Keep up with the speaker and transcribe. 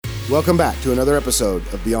Welcome back to another episode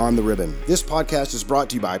of Beyond the Ribbon. This podcast is brought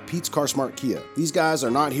to you by Pete's Car Smart Kia. These guys are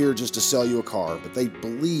not here just to sell you a car, but they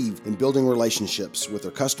believe in building relationships with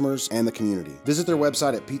their customers and the community. Visit their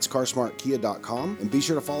website at petescarsmartkia.com and be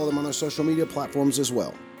sure to follow them on their social media platforms as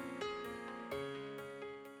well.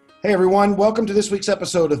 Hey everyone, welcome to this week's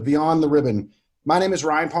episode of Beyond the Ribbon. My name is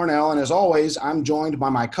Ryan Parnell, and as always, I'm joined by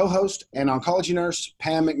my co-host and oncology nurse,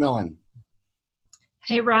 Pam McMillan.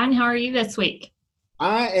 Hey Ryan, how are you this week?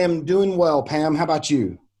 I am doing well, Pam. How about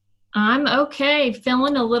you? I'm okay,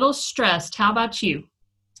 feeling a little stressed. How about you?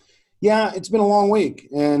 Yeah, it's been a long week,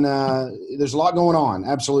 and there's a lot going on,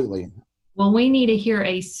 absolutely. Well, we need to hear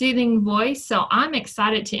a soothing voice, so I'm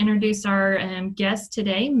excited to introduce our guest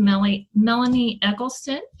today, Melanie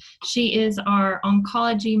Eggleston. She is our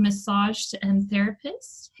oncology massage and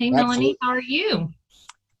therapist. Hey, Absolutely. Melanie, how are you?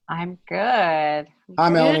 I'm good. Hi,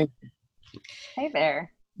 Melanie. Hey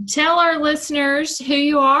there. Tell our listeners who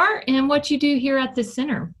you are and what you do here at the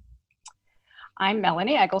center. I'm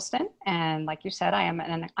Melanie Eggleston, and like you said, I am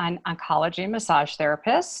an oncology massage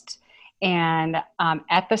therapist. And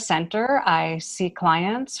at the center, I see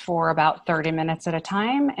clients for about 30 minutes at a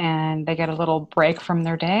time, and they get a little break from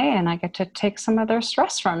their day, and I get to take some of their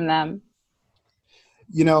stress from them.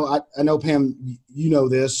 You know, I know, Pam, you know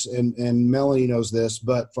this, and Melanie knows this,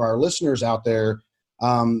 but for our listeners out there,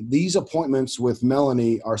 these appointments with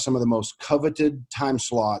Melanie are some of the most coveted time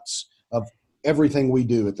slots of everything we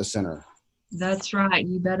do at the center. That's right.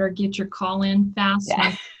 You better get your call in fast Yeah.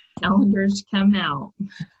 when calendars come out.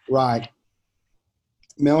 Right.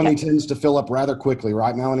 Melanie tends to fill up rather quickly,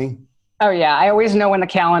 right, Melanie? Oh, yeah. I always know when the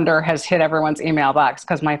calendar has hit everyone's email box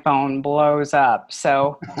because my phone blows up.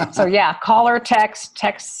 So yeah, call or text.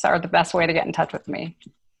 Texts are the best way to get in touch with me.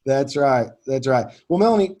 That's right. That's right. Well,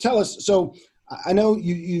 Melanie, tell us, so I know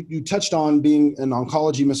you touched on being an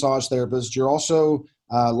oncology massage therapist. You're also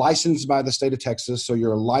licensed by the state of Texas, so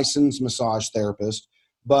you're a licensed massage therapist.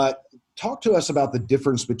 But talk to us about the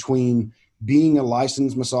difference between being a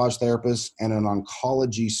licensed massage therapist and an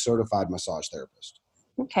oncology certified massage therapist.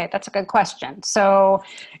 Okay, that's a good question. So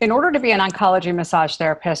in order to be an oncology massage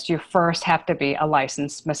therapist, you first have to be a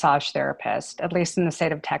licensed massage therapist, at least in the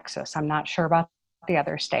state of Texas. I'm not sure about the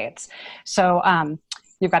other states. So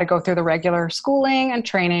you've got to go through the regular schooling and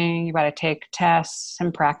training. You've got to take tests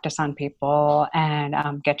and practice on people and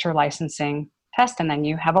get your licensing test. And then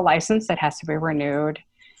you have a license that has to be renewed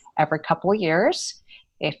every couple of years.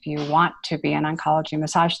 If you want to be an oncology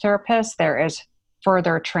massage therapist, there is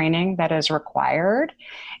further training that is required.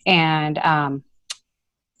 And you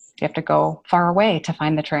have to go far away to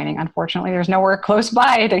find the training. Unfortunately, there's nowhere close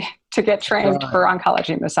by to get trained for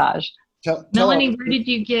oncology massage. Melanie, where did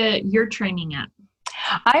you get your training at?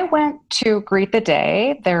 I went to Greet the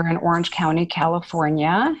Day. They're in Orange County,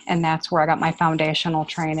 California, and that's where I got my foundational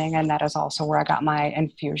training, and that is also where I got my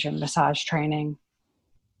infusion massage training.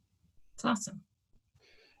 That's awesome.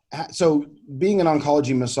 So being an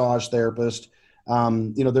oncology massage therapist,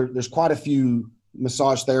 there's quite a few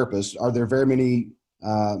massage therapists. Are there very many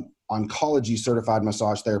oncology certified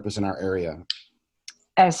massage therapists in our area?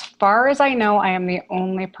 As far as I know, I am the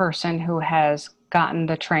only person who has gotten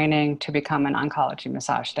the training to become an oncology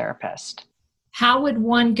massage therapist. How would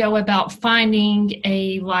one go about finding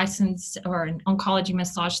a licensed or an oncology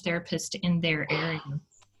massage therapist in their area?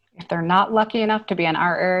 If they're not lucky enough to be in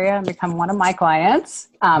our area and become one of my clients,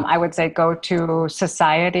 I would say go to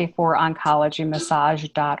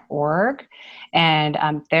societyforoncologymassage.org. And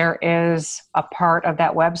there is a part of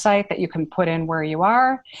that website that you can put in where you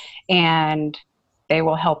are, and they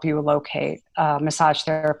will help you locate a massage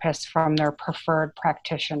therapist from their preferred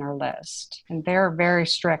practitioner list. And they're very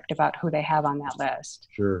strict about who they have on that list.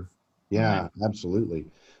 Sure. Yeah, absolutely.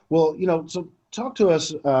 Well, so talk to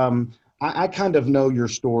us. I kind of know your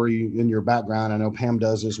story and your background. I know Pam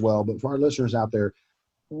does as well. But for our listeners out there,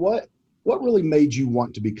 what really made you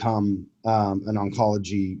want to become an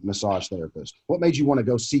oncology massage therapist? What made you want to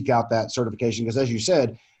go seek out that certification? Because as you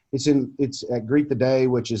said, it's at Greet the Day,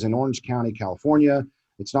 which is in Orange County, California.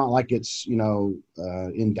 It's not like it's,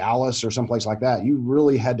 in Dallas or someplace like that. You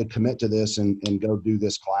really had to commit to this and go do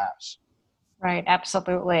this class. Right,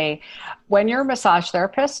 absolutely. When you're a massage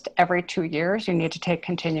therapist, every 2 years, you need to take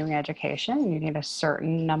continuing education. You need a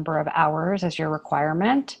certain number of hours as your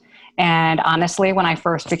requirement. And honestly, when I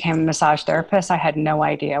first became a massage therapist, I had no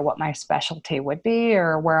idea what my specialty would be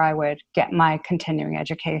or where I would get my continuing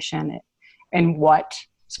education in what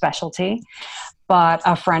specialty. But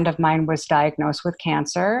a friend of mine was diagnosed with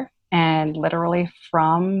cancer, and literally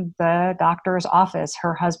from the doctor's office,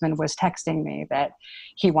 her husband was texting me that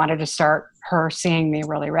he wanted to start her seeing me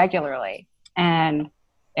really regularly. And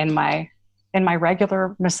in my in my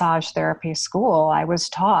regular massage therapy school, I was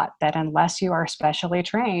taught that unless you are specially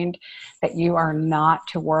trained, that you are not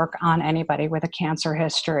to work on anybody with a cancer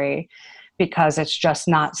history, because it's just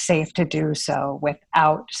not safe to do so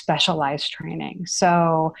without specialized training.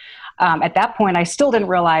 So at that point, I still didn't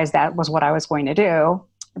realize that was what I was going to do.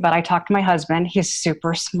 But I talked to my husband. He's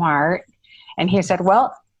super smart. And he said,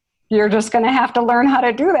 well, you're just going to have to learn how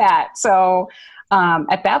to do that. So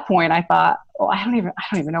at that point, I thought, oh, I don't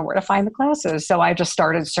even know where to find the classes. So I just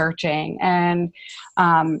started searching. And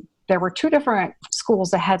there were 2 different schools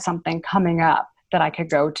that had something coming up that I could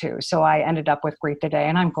go to. So I ended up with Greet the Day,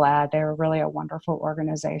 and I'm glad. They're really a wonderful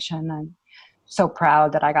organization. I'm so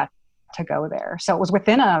proud that I got to go there. So it was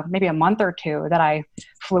within maybe a month or 2 that I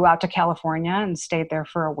flew out to California and stayed there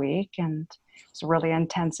for a week. And it was really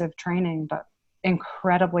intensive training, but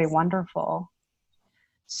incredibly wonderful.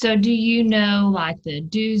 So do you know like the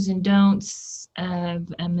do's and don'ts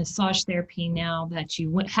of a massage therapy now that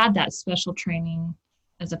you had that special training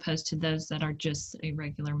as opposed to those that are just a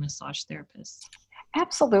regular massage therapist?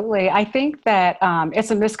 Absolutely. I think that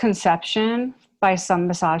it's a misconception by some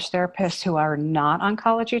massage therapists who are not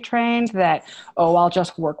oncology trained that, oh, I'll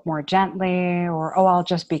just work more gently, or, oh, I'll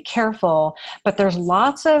just be careful. But there's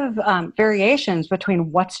lots of variations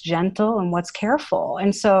between what's gentle and what's careful.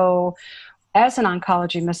 And so as an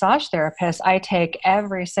oncology massage therapist, I take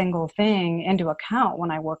every single thing into account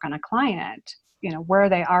when I work on a client. You know, where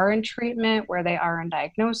they are in treatment, where they are in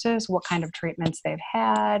diagnosis, what kind of treatments they've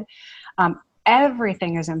had.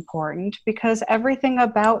 Everything is important because everything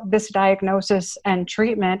about this diagnosis and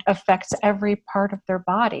treatment affects every part of their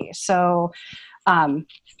body. So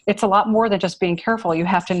it's a lot more than just being careful. You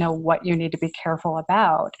have to know what you need to be careful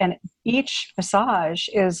about. And each massage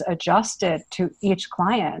is adjusted to each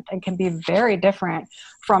client and can be very different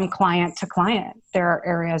from client to client. There are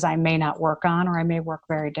areas I may not work on, or I may work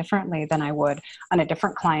very differently than I would on a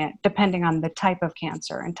different client, depending on the type of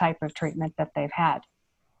cancer and type of treatment that they've had.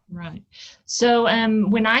 Right. So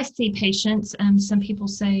when I see patients, some people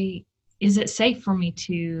say, is it safe for me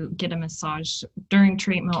to get a massage during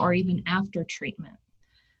treatment or even after treatment?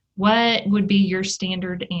 What would be your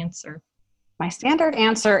standard answer? My standard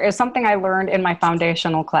answer is something I learned in my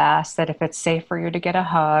foundational class, that if it's safe for you to get a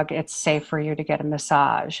hug, it's safe for you to get a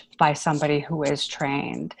massage by somebody who is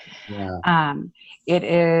trained. Yeah. It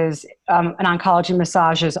is an oncology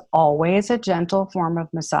massage is always a gentle form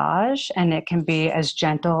of massage, and it can be as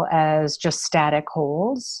gentle as just static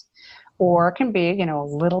holds, or it can be, a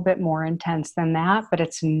little bit more intense than that, but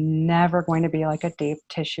it's never going to be like a deep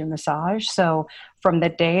tissue massage. So from the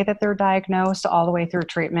day that they're diagnosed all the way through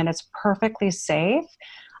treatment, it's perfectly safe.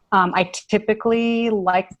 I typically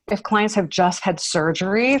like, if clients have just had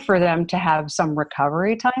surgery, for them to have some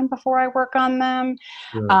recovery time before I work on them.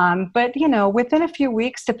 Sure. But, within a few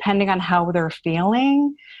weeks, depending on how they're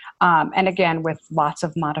feeling, and again, with lots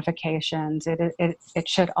of modifications, it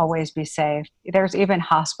should always be safe. There's even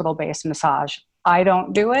hospital-based massage. I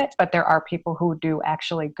don't do it, but there are people who do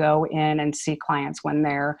actually go in and see clients when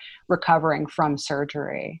they're recovering from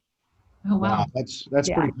surgery. Oh, wow. That's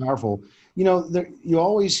Yeah. pretty powerful. You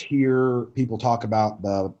always hear people talk about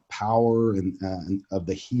the power and of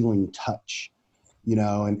the healing touch,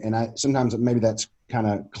 and I sometimes maybe that's kind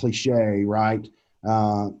of cliche, right?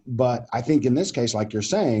 But I think in this case, like you're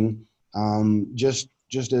saying, just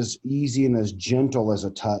as easy and as gentle as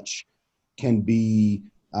a touch can be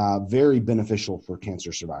very beneficial for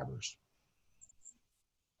cancer survivors.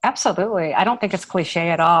 Absolutely. I don't think it's cliche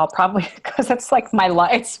at all, probably because it's like my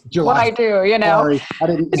life, what I do, Sorry, I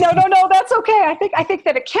didn't. No, that's okay. I think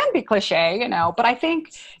that it can be cliche, but I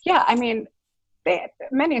think,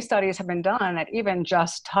 many studies have been done that even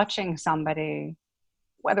just touching somebody,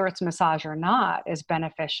 whether it's massage or not, is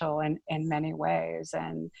beneficial in many ways.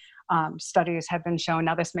 And studies have been shown,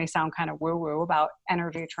 now this may sound kind of woo-woo about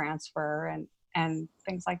energy transfer and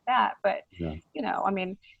things like that, but, Yeah.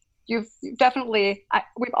 You've definitely,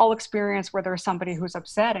 we've all experienced where there's somebody who's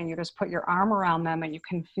upset and you just put your arm around them and you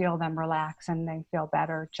can feel them relax and they feel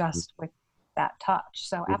better just with that touch.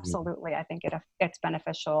 So absolutely, I think it's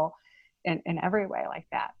beneficial in every way like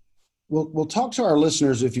that. We'll talk to our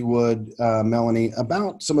listeners, if you would, Melanie,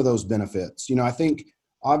 about some of those benefits. I think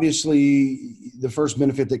obviously the first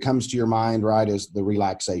benefit that comes to your mind, right, is the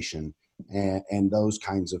relaxation and those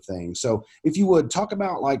kinds of things. So if you would talk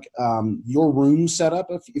about like your room setup,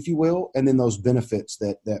 if you will, and then those benefits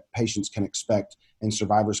that patients can expect and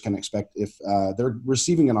survivors can expect if they're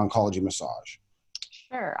receiving an oncology massage.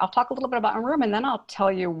 Sure. I'll talk a little bit about my room, and then I'll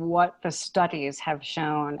tell you what the studies have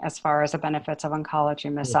shown as far as the benefits of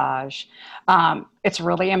oncology massage. It's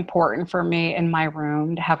really important for me in my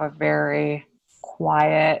room to have a very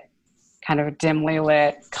quiet, kind of dimly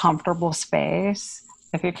lit, comfortable space.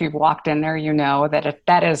 If you've walked in there, you know that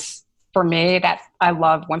that is, for me, that I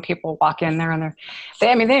love when people walk in there and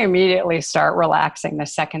they immediately start relaxing the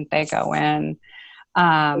second they go in.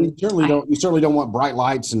 You certainly don't want bright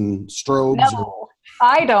lights and strobes. No,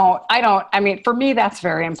 I don't. I mean, for me, that's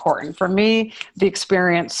very important. For me, the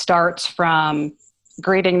experience starts from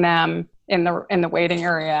greeting them in the waiting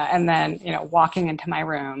area, and then, walking into my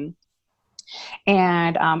room.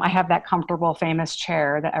 And I have that comfortable, famous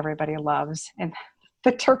chair that everybody loves, and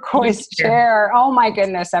the turquoise chair. Oh my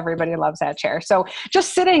goodness, everybody loves that chair. So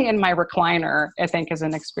just sitting in my recliner, I think, is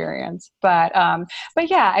an experience. But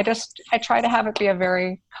yeah, I try to have it be a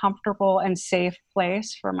very comfortable and safe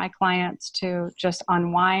place for my clients to just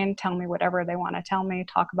unwind, tell me whatever they want to tell me,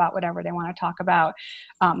 talk about whatever they want to talk about.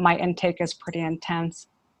 My intake is pretty intense.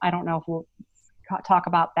 I don't know if we'll talk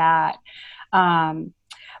about that.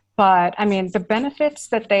 But I mean, the benefits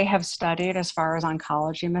that they have studied as far as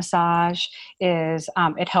oncology massage is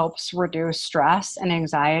it helps reduce stress and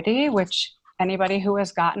anxiety, which anybody who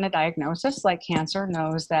has gotten a diagnosis like cancer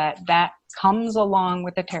knows that comes along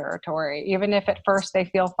with the territory. Even if at first they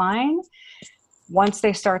feel fine, once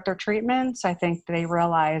they start their treatments, I think they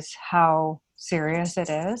realize how serious it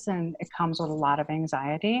is, and it comes with a lot of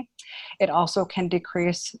anxiety. It also can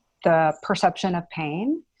decrease the perception of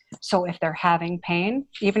pain. So if they're having pain,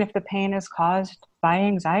 even if the pain is caused by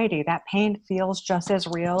anxiety, that pain feels just as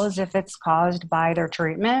real as if it's caused by their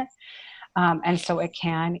treatment. And so it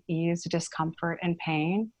can ease discomfort and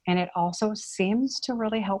pain. And it also seems to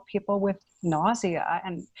really help people with nausea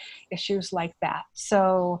and issues like that.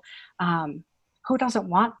 So who doesn't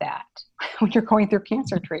want that when you're going through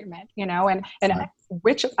cancer treatment, and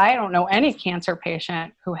which I don't know any cancer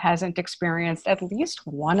patient who hasn't experienced at least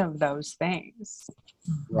one of those things.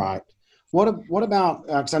 Right. What about,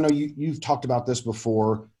 because I know you've talked about this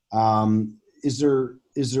before. Is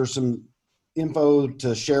there some info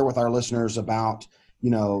to share with our listeners about,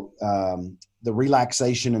 the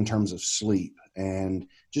relaxation in terms of sleep and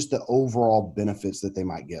just the overall benefits that they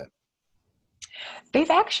might get? They've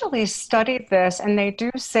actually studied this, and they do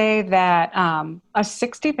say that a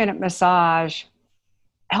 60-minute massage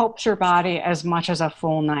helps your body as much as a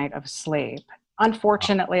full night of sleep.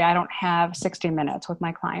 Unfortunately, I don't have 60 minutes with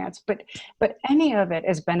my clients, but any of it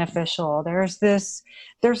is beneficial. There's this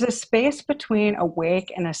space between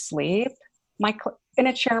awake and asleep. In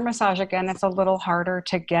a chair massage, again, it's a little harder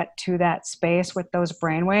to get to that space with those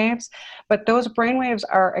brain waves, but those brain waves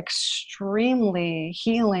are extremely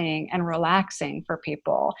healing and relaxing for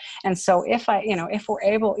people. And so if we're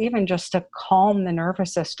able even just to calm the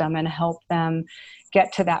nervous system and help them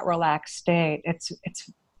get to that relaxed state, it's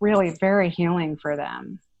really very healing for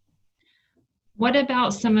them. What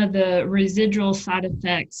about some of the residual side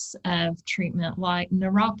effects of treatment, like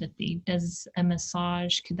neuropathy? Does a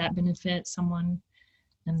massage, could that benefit someone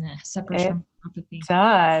that suffers from neuropathy?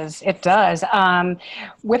 It does.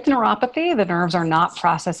 With neuropathy, the nerves are not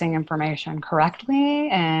processing information correctly.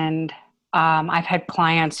 And I've had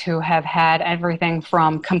clients who have had everything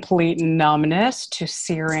from complete numbness to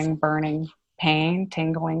searing, burning pain,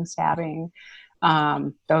 tingling, stabbing.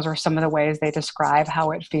 Those are some of the ways they describe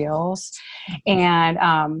how it feels.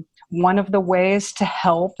 And one of the ways to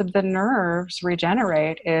help the nerves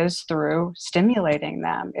regenerate is through stimulating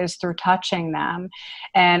them, is through touching them.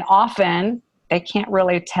 And often they can't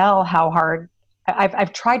really tell how hard.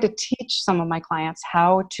 I've tried to teach some of my clients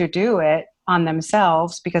how to do it on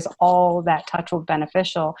themselves because all that touch will be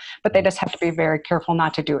beneficial, but they just have to be very careful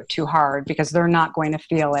not to do it too hard because they're not going to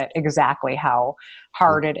feel it exactly how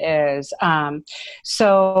hard it is.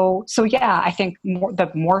 So yeah, I think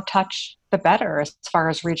the more touch, the better as far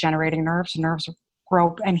as regenerating nerves. Nerves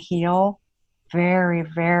grow and heal very,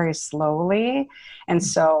 very slowly. And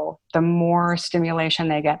so the more stimulation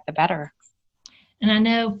they get, the better. And I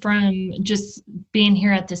know from just being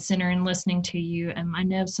here at the center and listening to you, I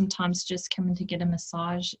know sometimes just coming to get a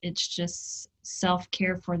massage, it's just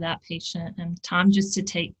self-care for that patient and time just to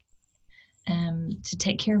take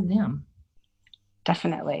care of them.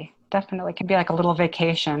 Definitely. It can be like a little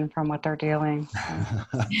vacation from what they're dealing.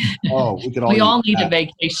 Oh, we all need a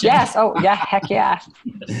vacation. Yes. Oh, yeah. Heck yeah.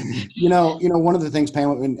 One of the things,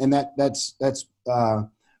 Pam, and that's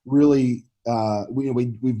really.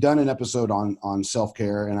 We've done an episode on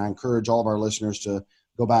self-care, and I encourage all of our listeners to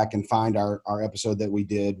go back and find our episode that we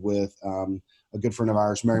did with a good friend of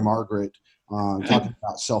ours, Mary Margaret, talking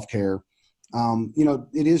about self-care.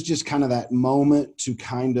 It is just kind of that moment to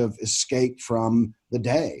kind of escape from the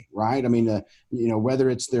day, right? I mean, whether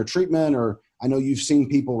it's their treatment, or I know you've seen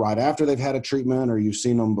people right after they've had a treatment, or you've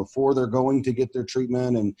seen them before they're going to get their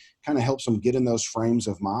treatment, and kind of helps them get in those frames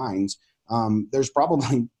of minds there's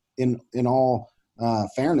probably in all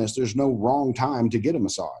fairness, there's no wrong time to get a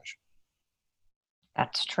massage.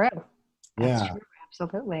 That's true. That's Yeah. true.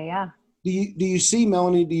 Absolutely. Yeah. Do you see,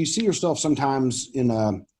 Melanie, do you see yourself sometimes in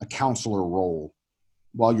a counselor role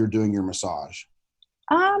while you're doing your massage?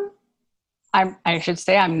 I should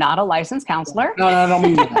say I'm not a licensed counselor. No, I don't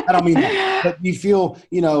mean that. I don't mean that. But you feel,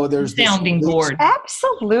 there's Sounding board.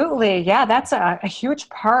 Absolutely. Yeah, that's a huge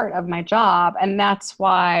part of my job. And that's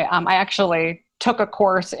why I actually took a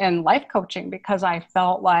course in life coaching, because I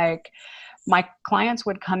felt like my clients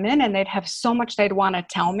would come in and they'd have so much they'd want to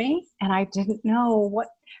tell me. And I didn't know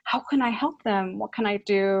how can I help them? What can I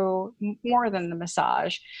do more than the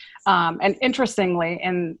massage? And interestingly,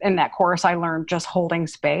 in that course, I learned just holding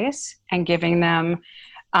space and giving them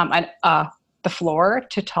the floor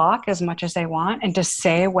to talk as much as they want and to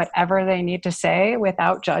say whatever they need to say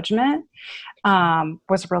without judgment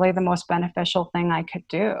was really the most beneficial thing I could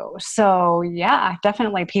do. So yeah,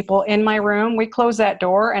 definitely people in my room, we close that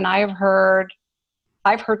door, and I've heard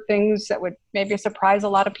things that would maybe surprise a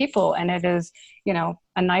lot of people. And it is,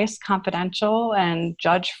 a nice, confidential and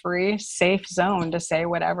judge-free, safe zone to say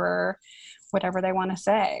whatever they want to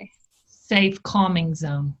say. Safe, calming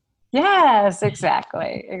zone. Yes,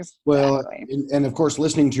 exactly. Well, and of course,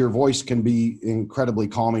 listening to your voice can be incredibly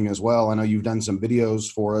calming as well. I know you've done some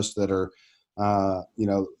videos for us that are,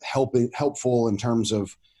 helpful in terms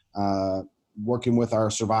of working with our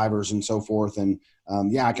survivors and so forth. And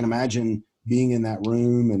I can imagine being in that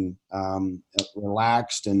room and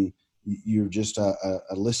relaxed, and you're just a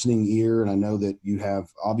listening ear. And I know that you have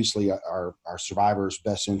obviously our survivors'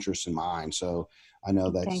 best interests in mind. So I know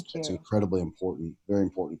that's incredibly important, very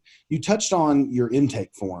important. You touched on your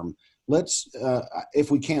intake form. Let's,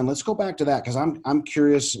 if we can, let's go back to that, because I'm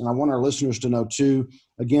curious, and I want our listeners to know too.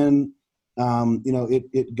 Again,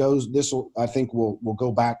 it goes. This will, I think, will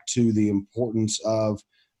go back to the importance of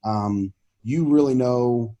you really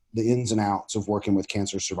know the ins and outs of working with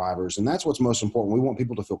cancer survivors, and that's what's most important. We want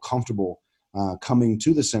people to feel comfortable coming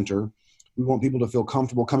to the center. We want people to feel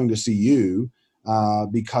comfortable coming to see you.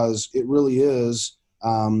 Because it really is,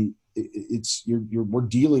 we're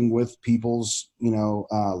dealing with people's,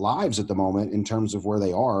 lives at the moment in terms of where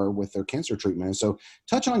they are with their cancer treatment. And so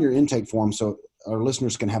touch on your intake form so our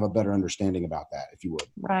listeners can have a better understanding about that, if you would.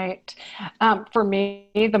 Right. For me,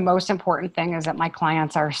 the most important thing is that my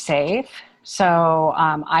clients are safe. So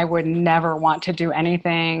I would never want to do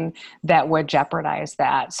anything that would jeopardize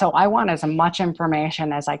that. So I want as much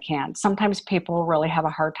information as I can. Sometimes people really have a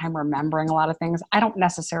hard time remembering a lot of things. I don't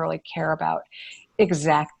necessarily care about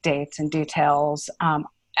exact dates and details. I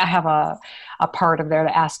have a part of there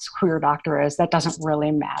that asks who your doctor is. That doesn't really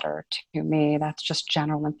matter to me. That's just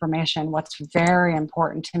general information. What's very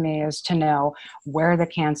important to me is to know where the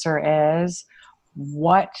cancer is,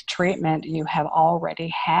 what treatment you have already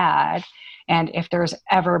had, and if there's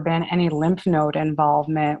ever been any lymph node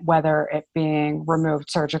involvement, whether it being removed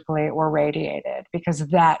surgically or radiated, because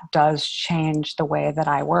that does change the way that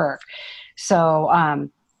I work. So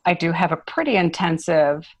I do have a pretty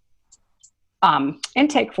intensive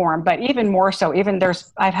intake form, but even more so,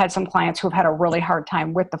 I've had some clients who've had a really hard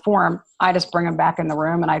time with the form. I just bring them back in the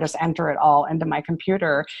room and I just enter it all into my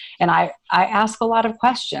computer. And I ask a lot of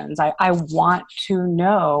questions. I want to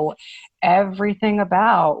know everything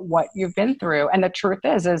about what you've been through. And the truth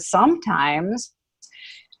is sometimes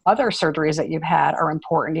other surgeries that you've had are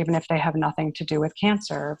important, even if they have nothing to do with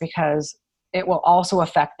cancer, because it will also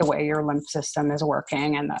affect the way your lymph system is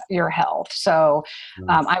working and your health. So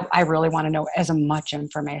I really want to know as much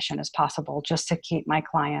information as possible just to keep my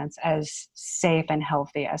clients as safe and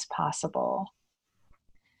healthy as possible.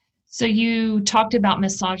 So you talked about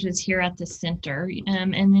massages here at the center,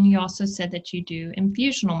 and then you also said that you do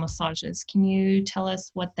infusional massages. Can you tell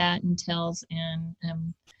us what that entails and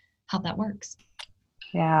how that works?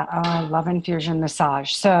 Yeah, I love infusion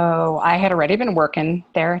massage. So I had already been working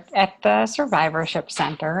there at the Survivorship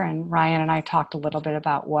Center, and Ryan and I talked a little bit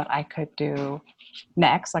about what I could do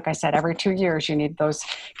next. Like I said, every 2 years you need those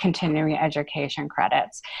continuing education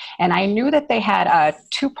credits. And I knew that they had a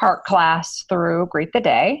 2-part class through Greet the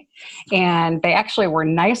Day, and they actually were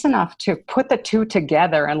nice enough to put the two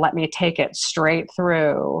together and let me take it straight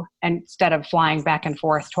through instead of flying back and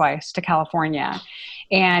forth twice to California.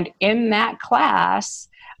 And in that class,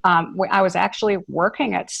 I was actually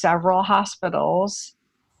working at several hospitals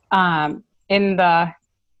in the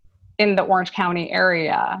Orange County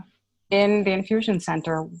area in the infusion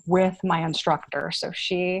center with my instructor. So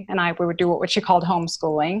she and we would do what she called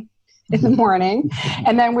homeschooling in the morning.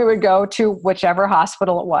 And then we would go to whichever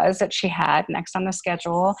hospital it was that she had next on the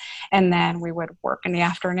schedule. And then we would work in the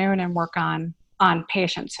afternoon and work on on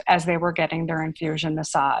patients as they were getting their infusion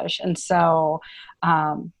massage. And so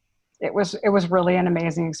it was really an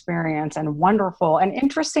amazing experience and wonderful and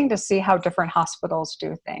interesting to see how different hospitals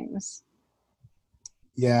do things.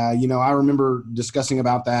 Yeah, I remember discussing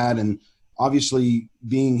about that, and obviously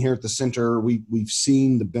being here at the center, we've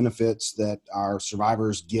seen the benefits that our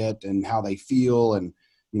survivors get and how they feel, and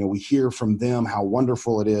we hear from them how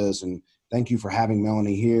wonderful it is. And thank you for having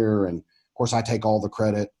Melanie here. And of course, I take all the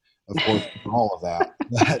credit, of course, for all of that.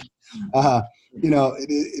 But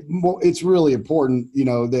it's really important,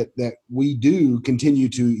 that we do continue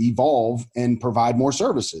to evolve and provide more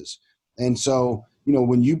services. And so,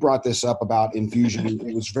 when you brought this up about infusion,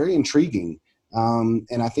 it was very intriguing.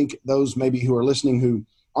 And I think those maybe who are listening who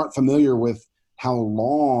aren't familiar with how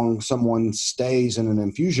long someone stays in an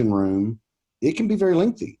infusion room, it can be very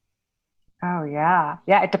lengthy. Oh yeah.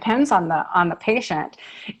 Yeah. It depends on the patient.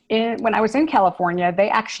 When I was in California, they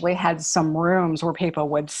actually had some rooms where people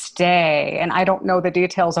would stay. And I don't know the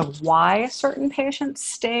details of why certain patients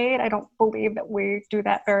stayed. I don't believe that we do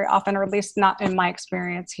that very often, or at least not in my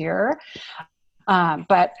experience here.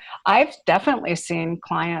 But I've definitely seen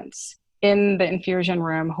clients in the infusion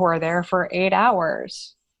room who are there for 8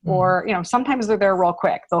 hours. Or, sometimes they're there real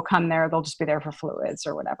quick. They'll come there, they'll just be there for fluids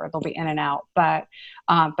or whatever. They'll be in and out. But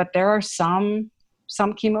there are some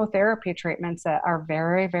chemotherapy treatments that are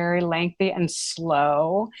very, very lengthy and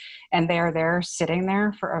slow, and they are there sitting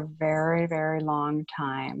there for a very, very long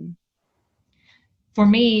time. For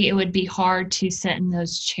me, it would be hard to sit in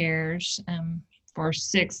those chairs for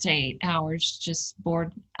 6 to 8 hours, just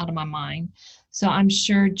bored out of my mind. So I'm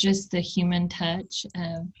sure just the human touch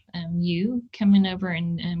of you coming over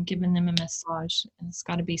and giving them a massage, it's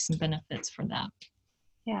got to be some benefits for that.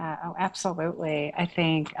 Yeah, oh, absolutely. I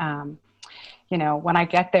think, when I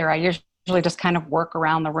get there, I usually just kind of work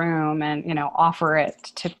around the room and, offer it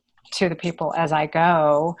to the people as I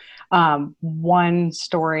go. One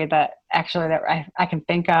story that I can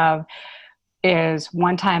think of is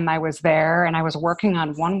one time I was there and I was working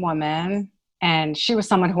on one woman, and she was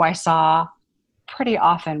someone who I saw pretty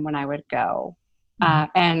often when I would go.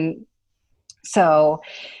 And so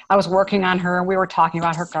I was working on her and we were talking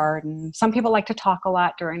about her garden. Some people like to talk a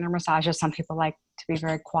lot during their massages. Some people like to be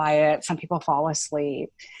very quiet. Some people fall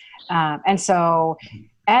asleep. And so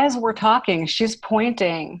as we're talking, she's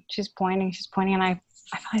pointing, and I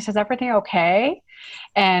finally said, "Is everything okay?"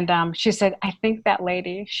 And she said, "I think that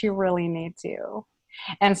lady, she really needs you."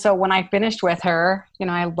 And so when I finished with her,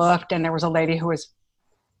 I looked and there was a lady who was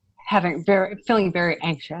feeling very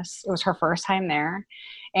anxious. It was her first time there.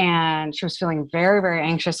 And she was feeling very, very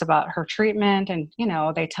anxious about her treatment. And,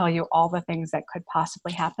 they tell you all the things that could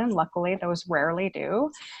possibly happen. Luckily, those rarely do.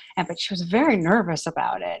 But she was very nervous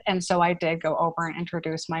about it. And so I did go over and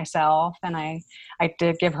introduce myself. And I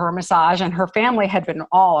did give her a massage. And her family had been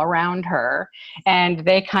all around her. And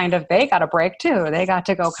they got a break too. They got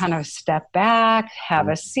to go kind of step back, have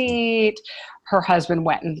a seat. Her husband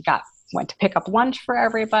went to pick up lunch for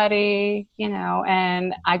everybody,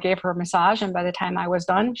 and I gave her a massage. And by the time I was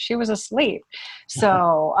done, she was asleep.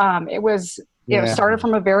 So it started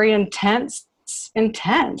from a very intense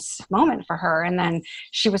moment for her. And then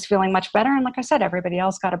she was feeling much better. And like I said, everybody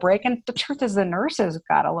else got a break. And the truth is the nurses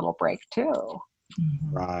got a little break too.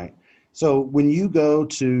 Right. So when you go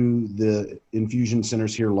to the infusion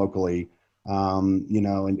centers here locally, and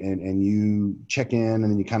you check in and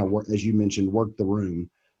then you kind of work, as you mentioned, work the room.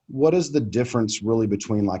 What is the difference really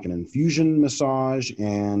between like an infusion massage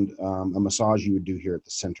and a massage you would do here at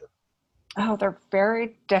the center? Oh, they're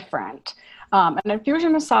very different. An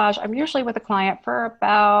infusion massage, I'm usually with a client for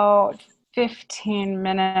about 15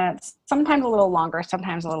 minutes, sometimes a little longer,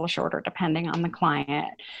 sometimes a little shorter, depending on the client.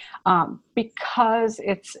 Because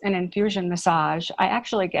it's an infusion massage, I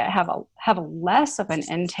actually have a less of an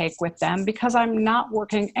intake with them because I'm not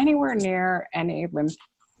working anywhere near any lymph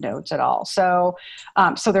nodes at all. So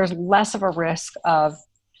there's less of a risk of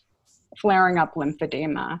flaring up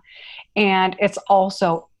lymphedema. And it's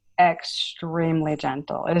also extremely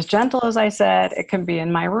gentle. As gentle as I said, it can be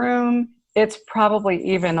in my room. It's probably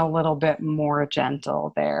even a little bit more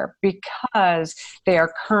gentle there because they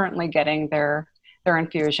are currently getting their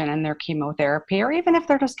infusion and their chemotherapy, or even if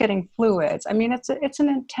they're just getting fluids. I mean, it's an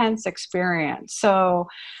intense experience. So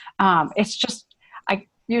it's just, I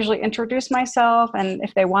usually introduce myself, and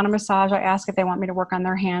if they want a massage, I ask if they want me to work on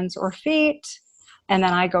their hands or feet. And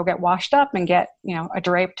then I go get washed up and get, a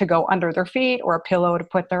drape to go under their feet or a pillow to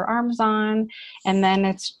put their arms on. And then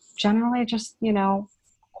it's generally just,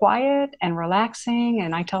 quiet and relaxing.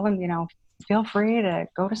 And I tell them, feel free to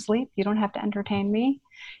go to sleep. You don't have to entertain me.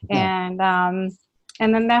 Yeah.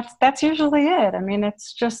 And then that's usually it. I mean,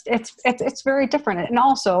 it's very different. And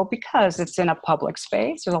also because it's in a public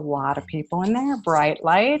space, there's a lot of people in there, bright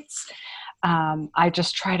lights. I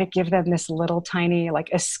just try to give them this little tiny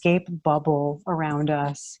like escape bubble around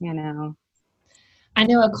us, you know. I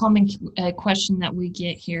know a common question that we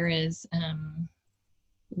get here is,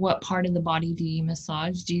 what part of the body do you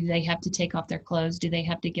massage? Do they have to take off their clothes? Do they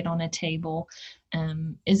have to get on a table?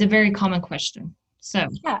 Is a very common question. So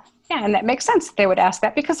yeah, and that makes sense. They would ask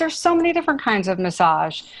that because there's so many different kinds of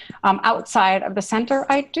massage. Outside of the center,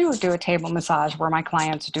 I do a table massage where my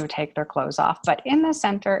clients do take their clothes off. But in the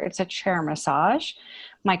center, it's a chair massage.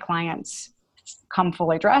 My clients come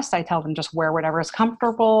fully dressed. I tell them just wear whatever is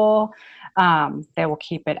comfortable. They will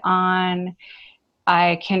keep it on.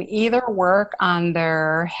 I can either work on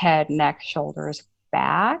their head, neck, shoulders,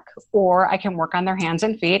 back, or I can work on their hands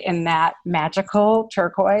and feet in that magical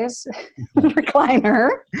turquoise recliner.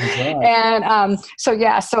 Right. And so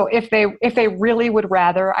if they really would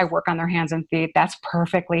rather I work on their hands and feet, that's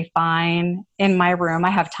perfectly fine. In my room,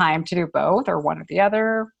 I have time to do both or one or the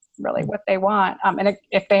other, really what they want. And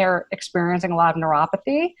if they're experiencing a lot of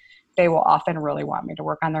neuropathy, they will often really want me to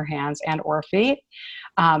work on their hands and or feet.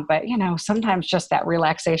 But, you know, sometimes just that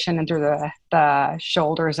relaxation and through the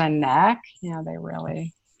shoulders and neck, you know, they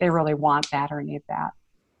really want that or need that.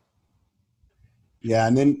 Yeah.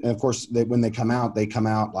 And then of course when they come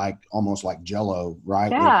out like almost like Jello,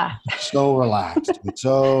 right? Yeah. They're so relaxed.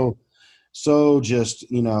 so just,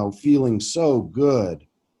 you know, feeling so good.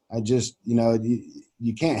 I just, you know,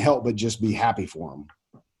 you can't help but just be happy for them.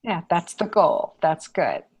 Yeah. That's the goal. That's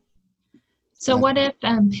good. So what if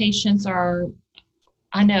patients are,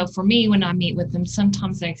 I know for me, when I meet with them,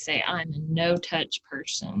 sometimes they say, I'm a no-touch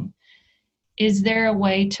person. Is there a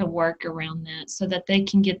way to work around that so that they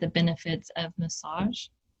can get the benefits of massage?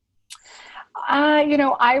 You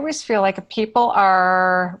know, I always feel like if people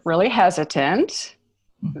are really hesitant,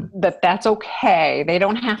 that's okay. They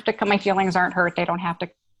don't have to come, my feelings aren't hurt. They don't have to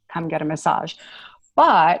come get a massage.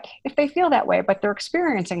 But if they feel that way, but they're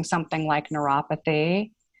experiencing something like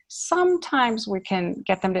neuropathy, sometimes we can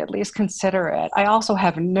get them to at least consider it. I also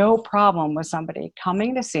have no problem with somebody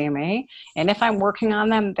coming to see me. And if I'm working on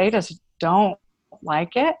them, they just don't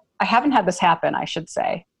like it. I haven't had this happen, I should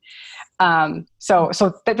say.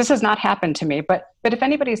 So this has not happened to me, but if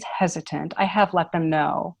anybody's hesitant, I have let them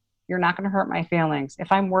know, you're not going to hurt my feelings.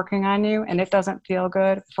 If I'm working on you and it doesn't feel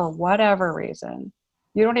good for whatever reason,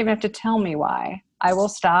 you don't even have to tell me why. I will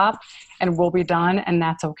stop and we'll be done, and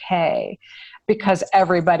that's okay. Because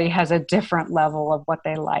everybody has a different level of what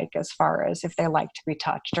they like as far as if they like to be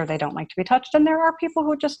touched or they don't like to be touched. And there are people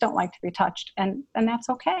who just don't like to be touched, and that's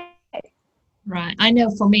okay. Right. I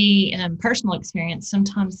know for me, personal experience,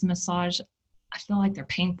 sometimes the massage, I feel like they're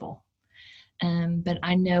painful. But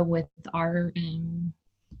I know with our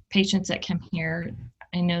patients that come here,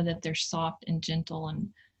 I know that they're soft and gentle, and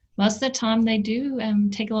most of the time they do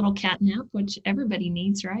take a little cat nap, which everybody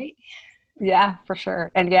needs, right? Yeah, for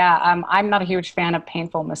sure. And yeah, I'm not a huge fan of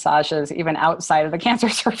painful massages, even outside of the Cancer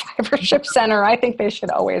Survivorship Center. I think they should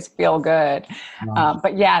always feel good. Nice.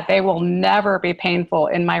 But yeah, they will never be painful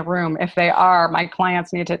in my room. If they are, my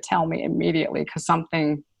clients need to tell me immediately because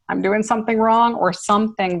I'm doing something wrong or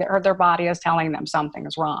something or their body is telling them something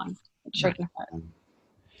is wrong. It shouldn't hurt.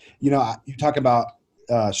 You know, you talk about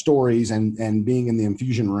stories and being in the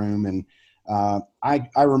infusion room. And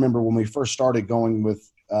I remember when we first started going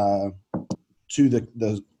with to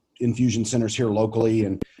the infusion centers here locally.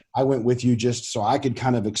 And I went with you just so I could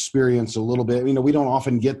kind of experience a little bit. You know, we don't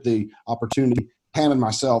often get the opportunity, Pam and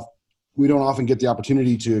myself, we don't often get the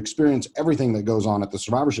opportunity to experience everything that goes on at the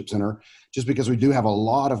Survivorship Center just because we do have a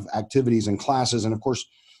lot of activities and classes. And of course,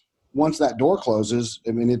 once that door closes,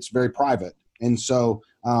 I mean, it's very private. And so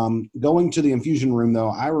going to the infusion room,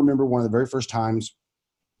 though, I remember one of the very first times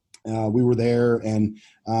we were there and,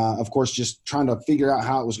 of course, just trying to figure out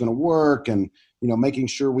how it was going to work and, you know, making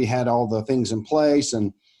sure we had all the things in place.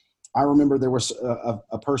 And I remember there was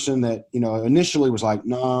a person that, you know, initially was like,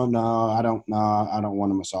 no, I don't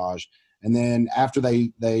want a massage. And then after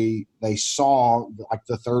they saw like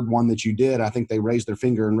the third one that you did, I think they raised their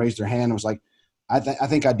finger and raised their hand and was like, I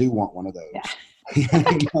think I do want one of those. Yeah.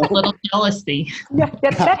 A little jealousy. Yeah,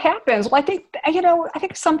 that happens. Well, I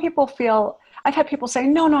think some people feel, I've had people say,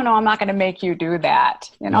 no, I'm not going to make you do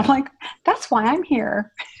that. You know, I'm like, that's why I'm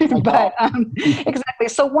here. But exactly.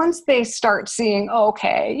 So once they start seeing,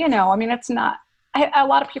 okay, you know, I mean, it's not, a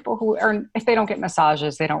lot of people who are, if they don't get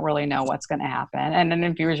massages, they don't really know what's going to happen. And an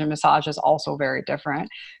infusion massage is also very different.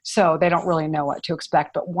 So they don't really know what to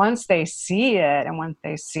expect. But once they see it and once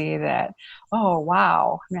they see that, oh,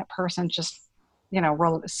 wow, that person just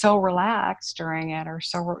so relaxed during it, or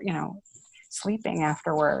so, sleeping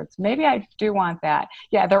afterwards. Maybe I do want that.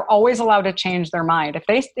 Yeah, they're always allowed to change their mind.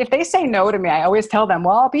 If they say no to me, I always tell them,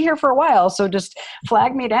 well, I'll be here for a while, so just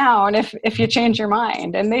flag me down if you change your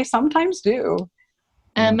mind. And they sometimes do.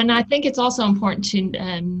 And I think it's also important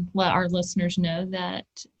to let our listeners know that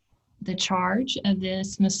the charge of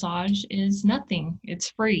this massage is nothing. It's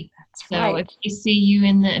free. That's So right. if they see you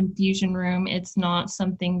in the infusion room, it's not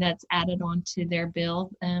something that's added onto their bill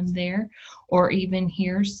there or even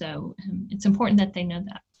here. So it's important that they know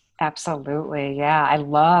that. Absolutely. Yeah. I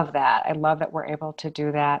love that. I love that we're able to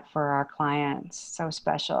do that for our clients. So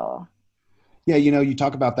special. Yeah. You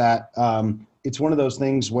talk about that. It's one of those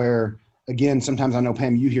things where, again, sometimes I know,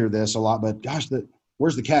 Pam, you hear this a lot, but gosh,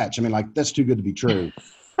 where's the catch? I mean, like, that's too good to be true.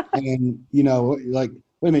 And, like,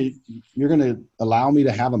 wait a minute, you're going to allow me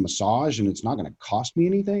to have a massage and it's not going to cost me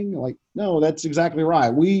anything? Like, no, that's exactly right.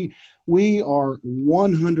 We are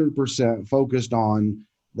 100% focused on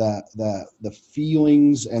the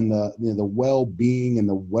feelings and the well-being and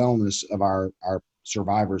the wellness of our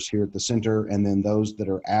survivors here at the center, and then those that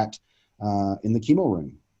are in the chemo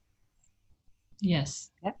room. Yes.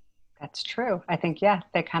 Yep, that's true. I think,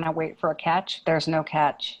 they kind of wait for a catch. There's no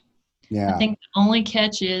catch. Yeah. I think the only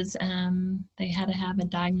catch is they had to have a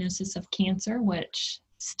diagnosis of cancer, which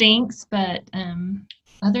stinks, but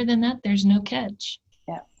other than that, there's no catch.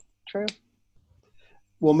 Yeah, true.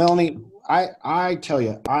 Well, Melanie, I tell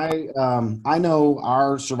you, I know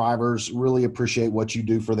our survivors really appreciate what you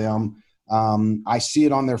do for them. I see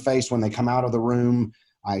it on their face when they come out of the room.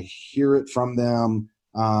 I hear it from them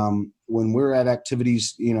when we're at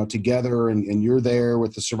activities, together, and you're there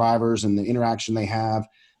with the survivors and the interaction they have.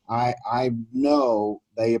 I know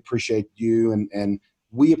they appreciate you, and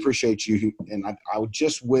we appreciate you. And I would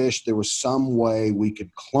just wish there was some way we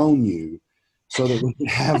could clone you so that we could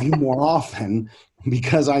have you more often,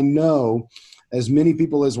 because I know as many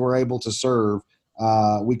people as we're able to serve,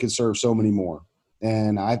 we could serve so many more.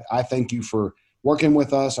 And I thank you for working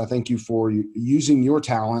with us. I thank you for using your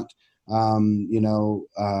talent,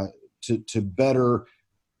 to better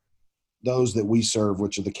those that we serve,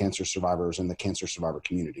 which are the cancer survivors and the cancer survivor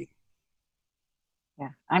community. Yeah,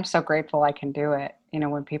 I'm so grateful I can do it.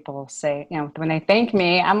 When people say, when they thank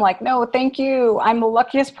me, I'm like, no, thank you. I'm the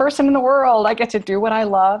luckiest person in the world. I get to do what I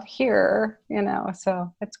love here,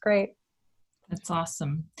 so it's great. That's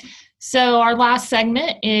awesome. So our last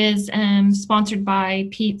segment is sponsored by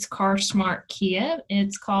Pete's Car Smart Kia.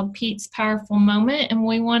 It's called Pete's Powerful Moment, and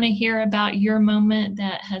we want to hear about your moment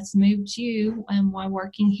that has moved you while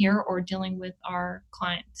working here or dealing with our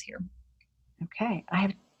clients here. Okay.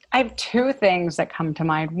 I have two things that come to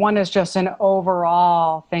mind. One is just an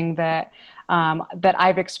overall thing that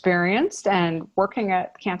I've experienced, and working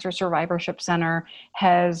at Cancer Survivorship Center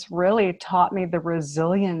has really taught me the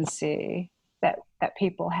resiliency that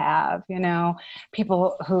people have,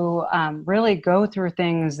 people who really go through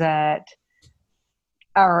things that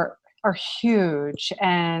are huge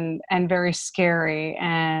and very scary,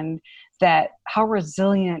 and that how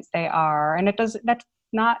resilient they are. And that's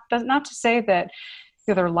not to say that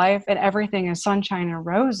their life and everything is sunshine and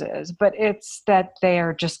roses, but it's that they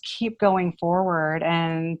are just keep going forward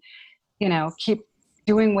and, keep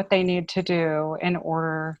doing what they need to do in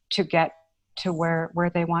order to get to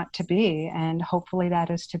where they want to be. And hopefully that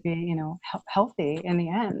is to be, healthy in the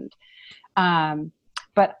end.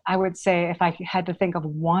 But I would say if I had to think of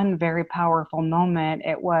one very powerful moment,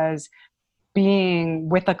 it was being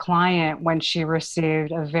with a client when she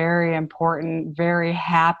received a very important, very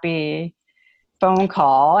happy phone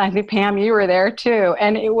call. I think, Pam, you were there too.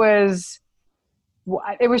 And it was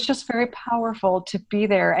just very powerful to be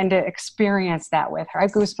there and to experience that with her. I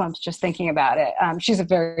have goosebumps just thinking about it. She's a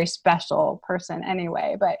very special person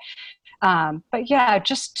anyway, but yeah,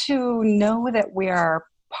 just to know that we are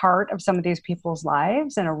part of some of these people's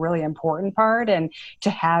lives and a really important part, and to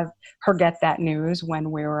have her get that news when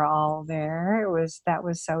we were all there, that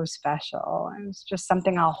was so special. It was just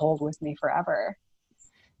something I'll hold with me forever.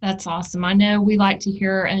 That's awesome. I know we like to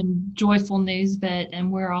hear joyful news,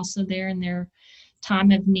 and we're also there in their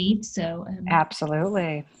time of need. So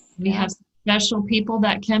absolutely, we have special people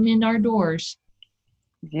that come in our doors.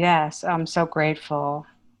 Yes, I'm so grateful.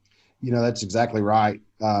 That's exactly right.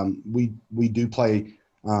 We do play.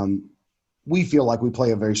 We feel like we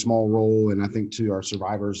play a very small role, and I think to our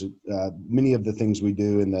survivors, many of the things we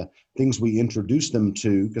do and the things we introduce them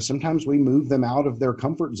to, because sometimes we move them out of their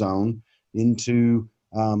comfort zone into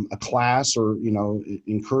a class, or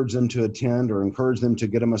encourage them to attend, or encourage them to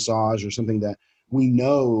get a massage, or something that we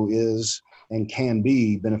know is and can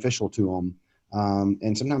be beneficial to them.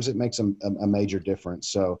 And sometimes it makes a major difference.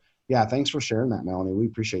 So Yeah, thanks for sharing that, Melanie. We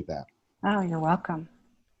appreciate that. Oh, you're welcome.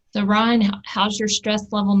 So Ryan, how's your stress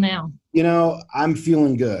level now? I'm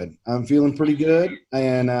feeling good. I'm feeling pretty good,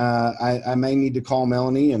 and I may need to call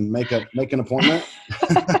Melanie and make an appointment.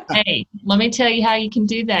 Hey, let me tell you how you can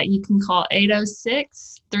do that. You can call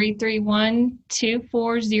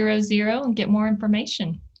 806-331-2400 and get more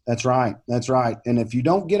information. That's right. That's right. And if you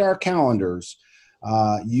don't get our calendars,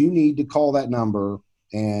 you need to call that number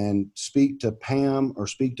and speak to Pam or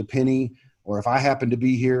speak to Penny, or if I happen to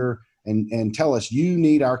be here, and tell us you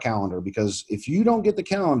need our calendar, because if you don't get the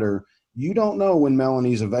calendar, you don't know when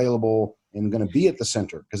Melanie's available and going to be at the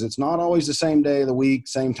center, because it's not always the same day of the week,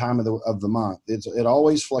 same time of the month. It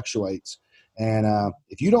always fluctuates. And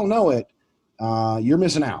if you don't know it, you're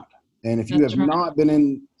missing out. And if you have not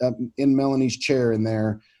been in Melanie's chair in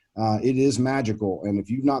there, it is magical. And if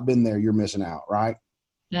you've not been there, you're missing out, right?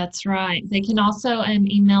 That's right. They can also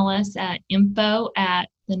email us at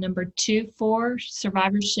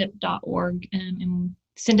info@24survivorship.org and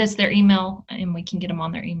send us their email, and we can get them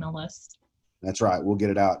on their email list. That's right. We'll get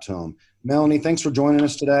it out to them. Melanie, thanks for joining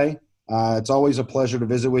us today. It's always a pleasure to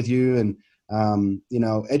visit with you and,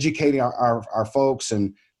 educating our folks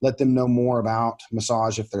and let them know more about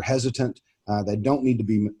massage. If they're hesitant, they don't need to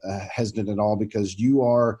be hesitant at all, because you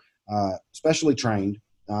are specially trained.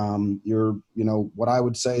 You're, what I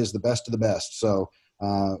would say is the best of the best. So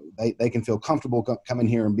they can feel comfortable coming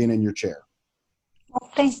here and being in your chair. Well,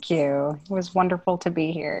 thank you. It was wonderful to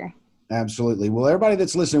be here. Absolutely. Well, everybody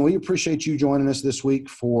that's listening, we appreciate you joining us this week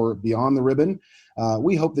for Beyond the Ribbon.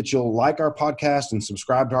 We hope that you'll like our podcast and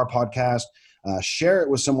subscribe to our podcast. Share it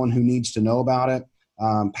with someone who needs to know about it.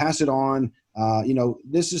 Pass it on.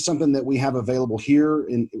 This is something that we have available here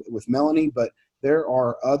with Melanie, but there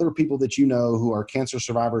are other people that who are cancer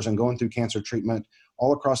survivors and going through cancer treatment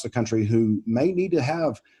all across the country who may need to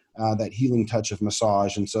have that healing touch of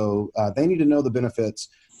massage. And so they need to know the benefits,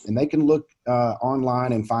 and they can look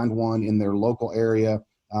online and find one in their local area.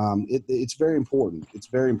 It's very important. It's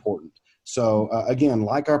very important. So again,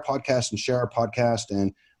 like our podcast and share our podcast,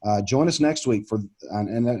 and join us next week for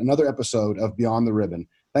another episode of Beyond the Ribbon.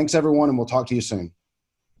 Thanks, everyone, and we'll talk to you soon.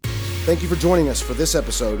 Thank you for joining us for this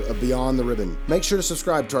episode of Beyond the Ribbon. Make sure to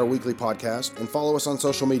subscribe to our weekly podcast and follow us on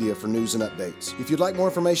social media for news and updates. If you'd like more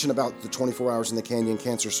information about the 24 Hours in the Canyon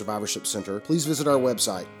Cancer Survivorship Center, please visit our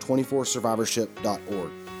website,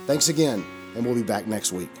 24survivorship.org. Thanks again, and we'll be back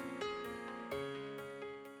next week.